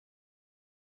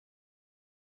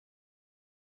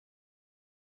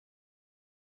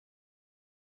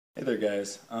Hey there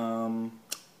guys,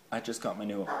 I just got my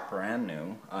brand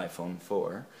new iPhone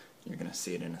 4. You're gonna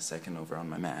see it in a second over on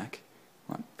my Mac.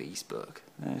 On Facebook.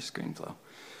 Screen flow.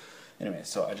 Anyway,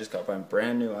 so I just got my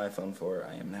brand new iPhone 4.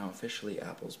 I am now officially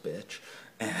Apple's bitch.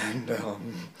 And,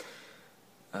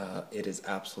 it is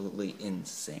absolutely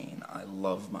insane. I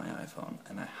love my iPhone,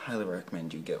 and I highly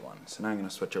recommend you get one. So now I'm going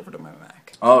to switch over to my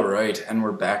Mac. Alright, and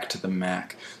we're back to the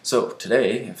Mac. So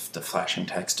today, if the flashing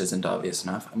text isn't obvious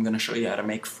enough, I'm going to show you how to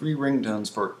make free ringtones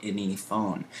for any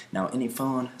phone. Now, any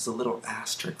phone has a little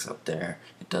asterisk up there.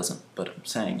 It doesn't, but I'm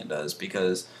saying it does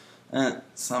because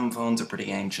some phones are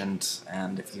pretty ancient,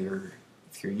 and if you're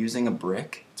using a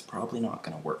brick, it's probably not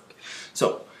going to work.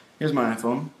 So, here's my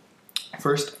iPhone.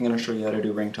 First, I'm going to show you how to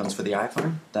do ringtones for the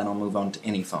iPhone, then I'll move on to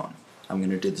any phone. I'm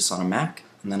going to do this on a Mac,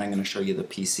 and then I'm going to show you the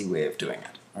PC way of doing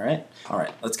it. Alright?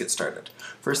 Alright, let's get started.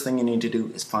 First thing you need to do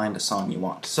is find a song you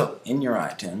want. So, in your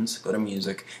iTunes, go to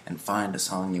Music, and find a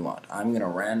song you want. I'm going to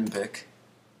random pick...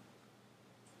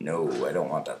 No, I don't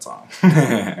want that song.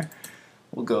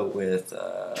 We'll go with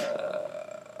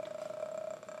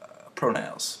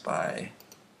Pronails by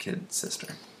Kid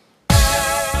Sister.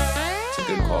 It's a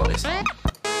good quality song.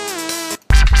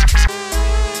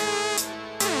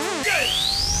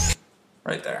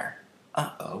 Right there.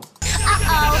 Uh-oh.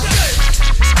 Uh-oh.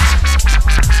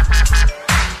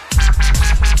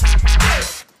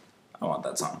 I want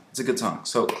that song. It's a good song.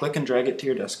 So click and drag it to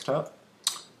your desktop.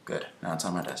 Good. Now it's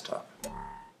on my desktop.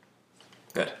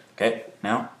 Good. Okay.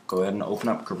 Now go ahead and open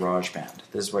up GarageBand.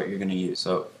 This is what you're going to use.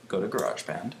 So go to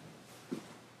GarageBand.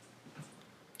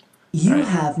 You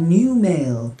have new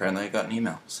mail. Apparently I got an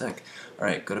email. Sick.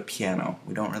 Alright, go to piano.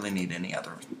 We don't really need any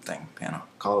other thing. Piano.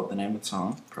 Call it the name of the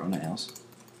song. Pronails.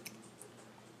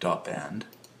 .band.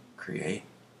 Create.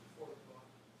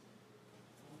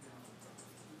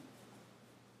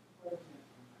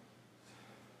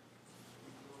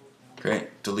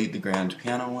 Great. Delete the grand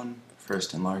piano one.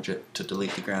 First enlarge it. To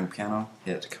delete the grand piano,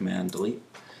 hit Command Delete.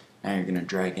 Now you're going to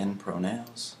drag in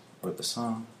Pronails, or the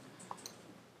song.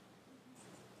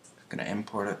 Going to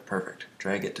import it. Perfect.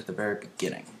 Drag it to the very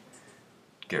beginning.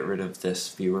 Get rid of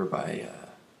this viewer by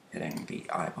hitting the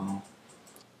eyeball.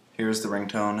 Here's the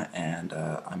ringtone, and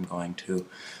I'm going to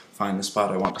find the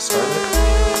spot I want to start it.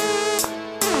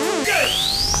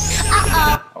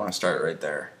 I want to start it right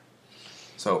there.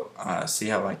 So, see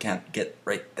how I can't get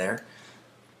right there?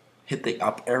 Hit the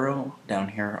up arrow down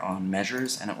here on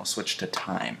measures, and it will switch to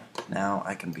time. Now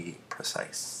I can be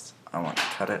precise. I want to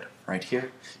cut it right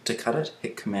here. To cut it,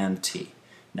 hit Command T.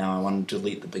 Now I want to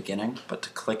delete the beginning, but to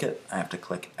click it, I have to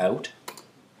click out,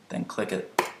 then click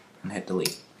it, and hit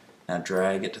delete. Now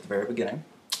drag it to the very beginning.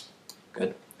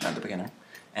 Good, at the beginning.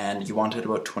 And you want it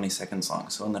about 20 seconds long.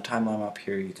 So in the timeline up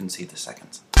here, you can see the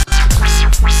seconds.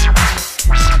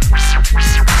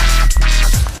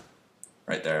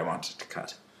 Right there, I want it to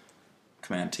cut.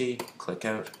 Command T, click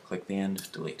out, click the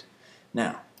end, delete.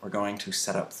 Now, we're going to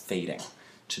set up fading.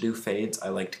 To do fades, I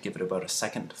like to give it about a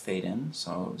second to fade in,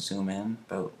 so zoom in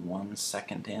about 1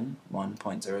 second in,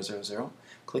 1.000.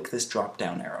 Click this drop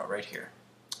down arrow right here.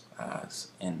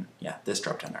 This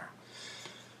drop down arrow.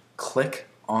 Click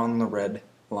on the red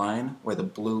line where the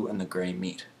blue and the gray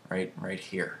meet, right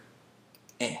here.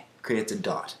 Creates a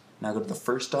dot. Now go to the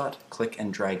first dot, click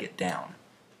and drag it down.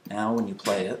 Now when you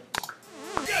play it,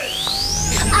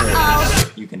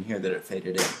 you can hear that it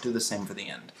faded in. Do the same for the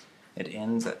end. It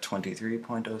ends at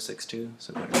 23.062,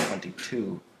 so go to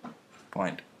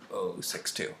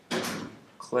 22.062.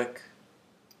 Click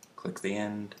the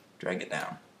end, drag it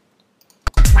down.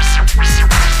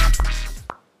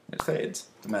 It fades.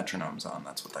 The metronome's on,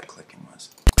 that's what that clicking was.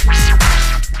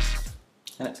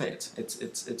 And it fades.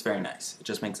 It's very nice. It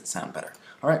just makes it sound better.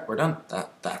 Alright, we're done.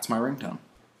 That's my ringtone.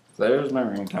 There's my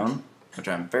ringtone, which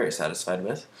I'm very satisfied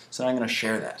with. So now I'm going to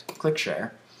share that. Click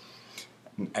share.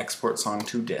 Export song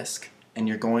to disk, and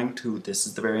you're going to, this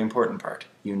is the very important part,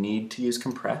 you need to use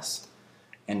compress,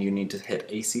 and you need to hit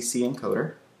ACC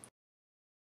encoder,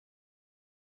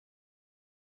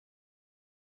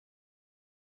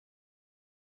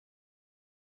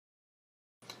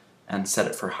 and set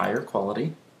it for higher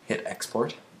quality, hit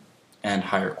export, and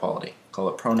higher quality. Call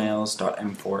it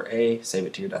pronails.m4a, save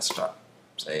it to your desktop.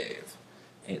 Save.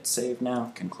 It's saved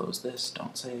now, can close this,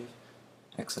 don't save,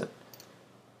 exit.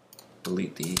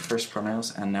 Delete the first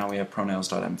pronails, and now we have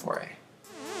pronails.m4a.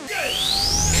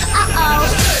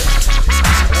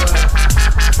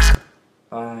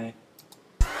 Bye.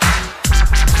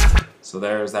 So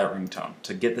there's that ringtone.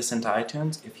 To get this into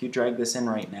iTunes, if you drag this in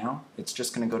right now, it's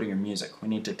just going to go to your music. We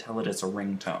need to tell it it's a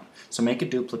ringtone. So make a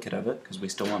duplicate of it, because we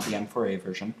still want the M4A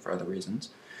version for other reasons.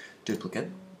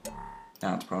 Duplicate.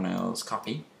 Now it's pronails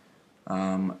copy.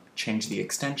 change the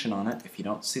extension on it. If you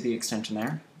don't see the extension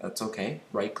there, that's okay.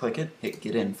 Right-click it, hit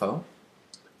Get Info.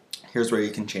 Here's where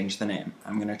you can change the name.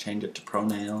 I'm going to change it to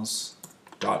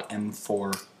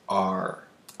pronails.m4r.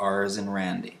 R is in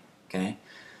Randy, okay?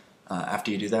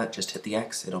 After you do that, just hit the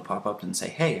X. It'll pop up and say,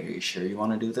 hey, are you sure you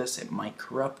want to do this? It might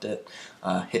corrupt it.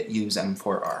 Hit Use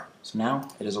M4R. So now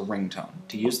it is a ringtone.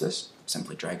 To use this,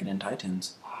 simply drag it into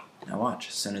iTunes. Now watch.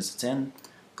 As soon as it's in,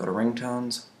 go to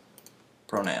Ringtones,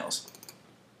 Pronails.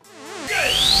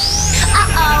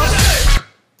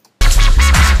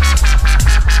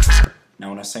 Now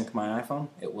when I sync my iPhone,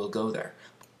 it will go there.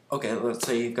 Okay, let's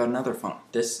say you've got another phone.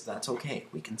 That's okay.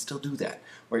 We can still do that.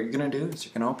 What you're going to do is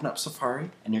you're going to open up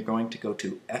Safari, and you're going to go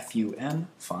to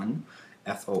fun,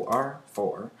 F-O-R,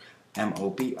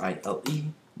 M-O-B-I-L-E,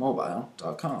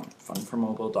 mobile.com,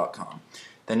 funformobile.com.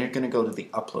 Then you're going to go to the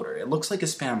uploader. It looks like a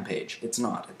spam page. It's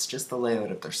not. It's just the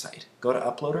layout of their site. Go to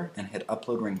uploader and hit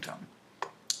upload ringtone.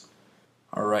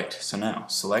 Alright, so now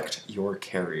select your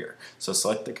carrier. So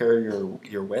select the carrier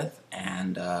you're with,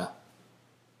 and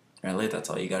really, that's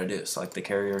all you gotta do. Select the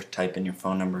carrier, type in your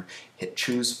phone number, hit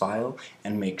choose file,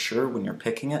 and make sure when you're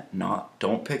picking it,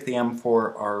 don't pick the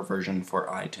M4R version for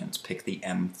iTunes, pick the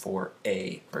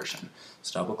M4A version.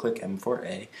 So double click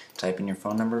M4A, type in your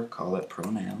phone number, call it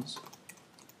Pronails.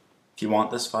 If you want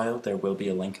this file, there will be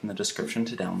a link in the description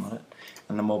to download it,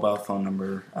 and the mobile phone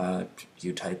number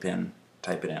you type it in.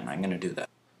 I'm gonna do that.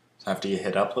 So after you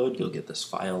hit upload, you'll get this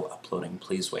file uploading.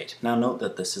 Please wait. Now note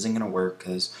that this isn't going to work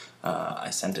because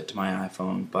I sent it to my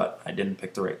iPhone, but I didn't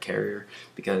pick the right carrier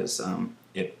because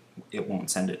it won't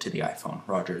send it to the iPhone.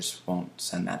 Rogers won't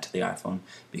send that to the iPhone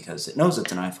because it knows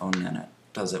it's an iPhone and it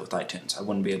does it with iTunes. I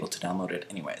wouldn't be able to download it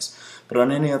anyways. But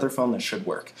on any other phone, this should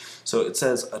work. So it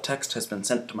says a text has been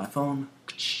sent to my phone,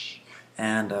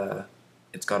 and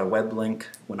it's got a web link.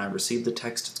 When I receive the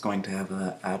text, it's going to have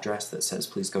an address that says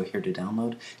please go here to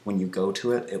download. When you go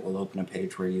to it, it will open a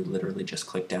page where you literally just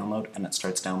click download and it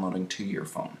starts downloading to your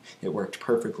phone. It worked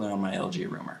perfectly on my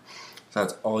LG Rumor. So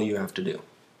that's all you have to do.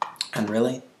 And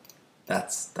really,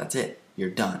 that's it. You're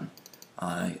done.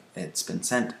 It's been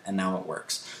sent and now it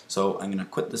works. So I'm going to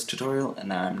quit this tutorial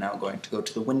and I'm now going to go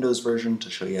to the Windows version to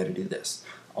show you how to do this.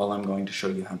 All I'm going to show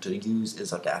you how to use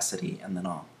is Audacity, and then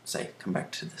I'll say come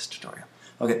back to this tutorial.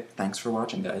 Okay, thanks for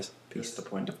watching, guys. Peace. The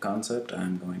point of concept,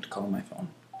 I'm going to call my phone.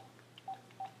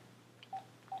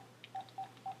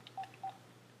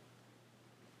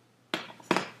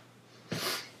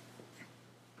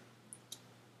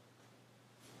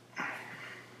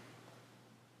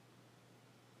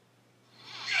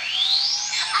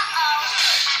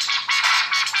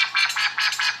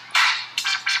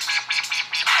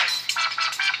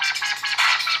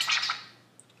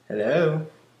 Hello?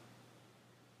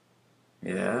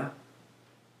 Yeah?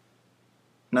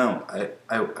 No,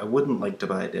 I wouldn't like to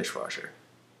buy a dishwasher.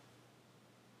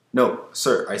 No,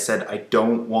 sir, I said I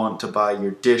don't want to buy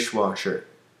your dishwasher.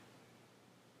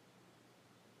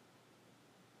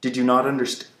 Did you not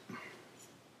understand?